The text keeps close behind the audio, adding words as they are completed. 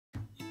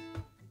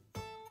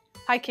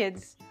Hi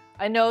kids,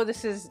 I know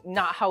this is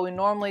not how we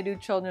normally do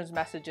children's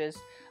messages,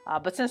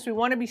 but since we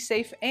want to be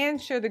safe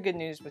and share the good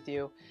news with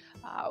you,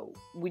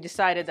 we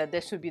decided that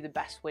this would be the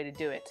best way to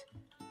do it.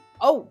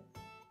 Oh,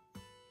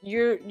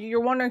 you're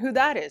wondering who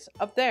that is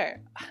up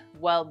there.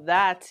 Well,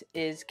 that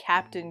is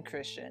Captain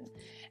Christian.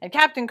 And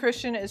Captain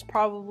Christian is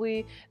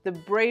probably the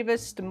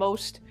bravest,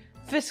 most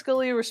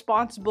fiscally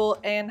responsible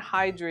and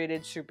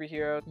hydrated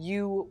superhero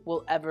you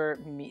will ever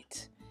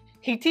meet.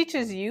 He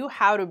teaches you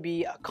how to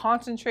be a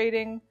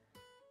concentrating,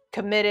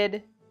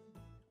 committed,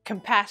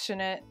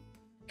 compassionate,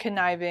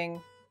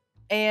 conniving,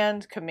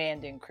 and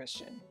commanding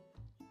Christian.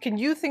 Can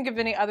you think of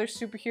any other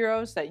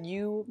superheroes that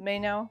you may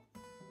know?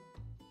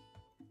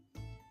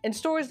 In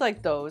stories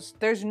like those,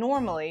 there's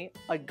normally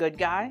a good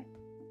guy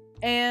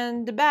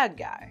and a bad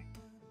guy.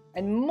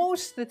 And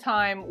most of the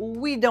time,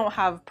 we don't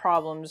have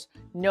problems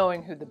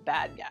knowing who the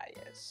bad guy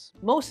is.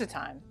 Most of the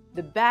time,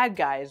 the bad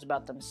guy is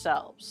about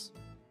themselves.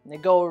 And they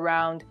go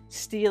around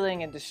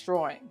stealing and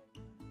destroying.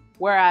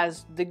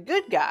 Whereas the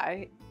good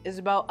guy is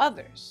about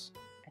others.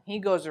 And he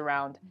goes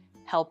around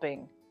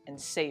helping and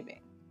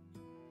saving.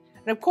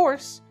 And of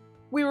course,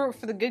 we root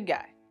for the good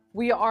guy.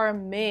 We are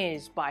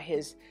amazed by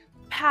his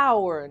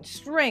power and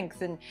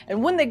strength. And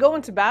when they go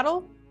into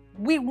battle,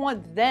 we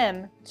want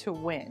them to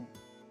win.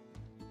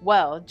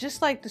 Well,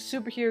 just like the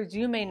superheroes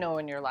you may know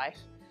in your life,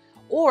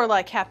 or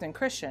like Captain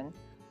Christian,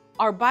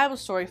 our Bible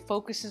story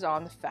focuses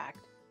on the fact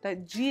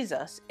that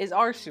Jesus is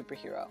our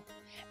superhero.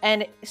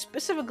 And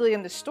specifically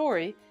in the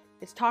story,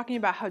 it's talking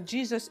about how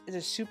Jesus is a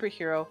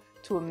superhero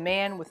to a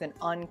man with an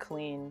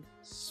unclean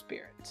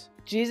spirit.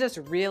 Jesus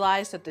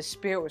realized that the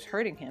spirit was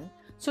hurting him,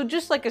 so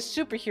just like a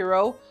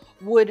superhero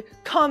would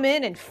come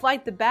in and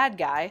fight the bad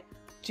guy,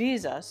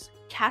 Jesus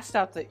cast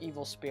out the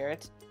evil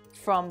spirit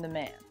from the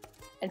man.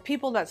 And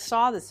people that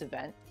saw this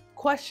event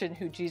questioned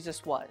who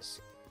Jesus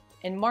was.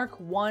 In Mark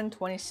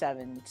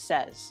 1:27 it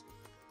says,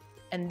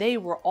 "And they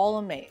were all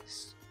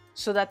amazed,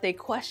 so that they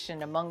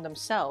questioned among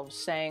themselves,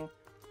 saying,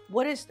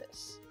 'What is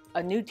this?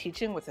 A new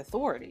teaching with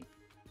authority.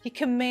 He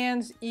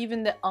commands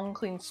even the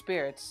unclean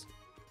spirits,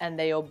 and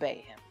they obey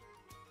him.'"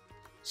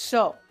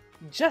 So,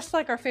 just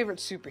like our favorite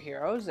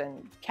superheroes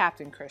and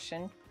Captain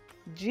Christian,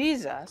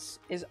 Jesus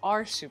is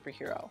our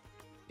superhero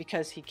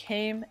because he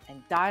came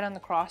and died on the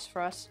cross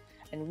for us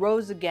and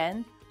rose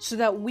again so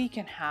that we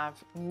can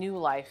have new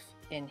life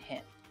in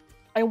him.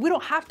 And we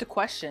don't have to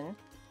question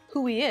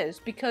who he is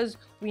because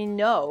we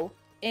know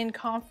in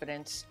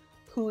confidence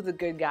who the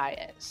good guy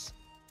is.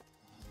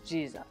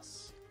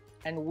 Jesus.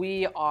 And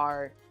we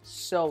are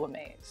so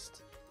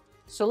amazed.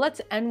 So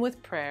let's end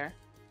with prayer.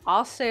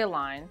 I'll say a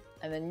line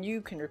and then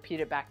you can repeat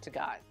it back to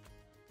God.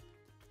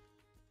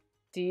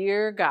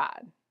 Dear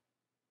God,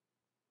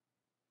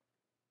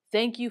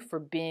 thank you for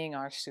being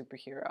our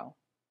superhero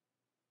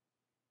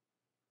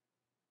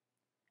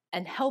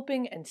and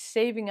helping and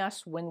saving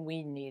us when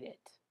we need it.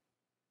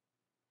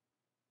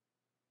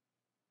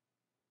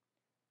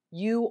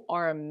 You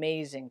are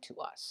amazing to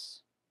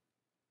us.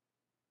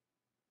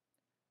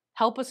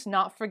 Help us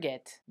not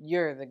forget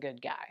you're the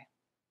good guy.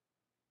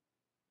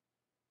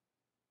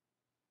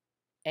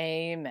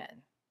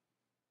 Amen.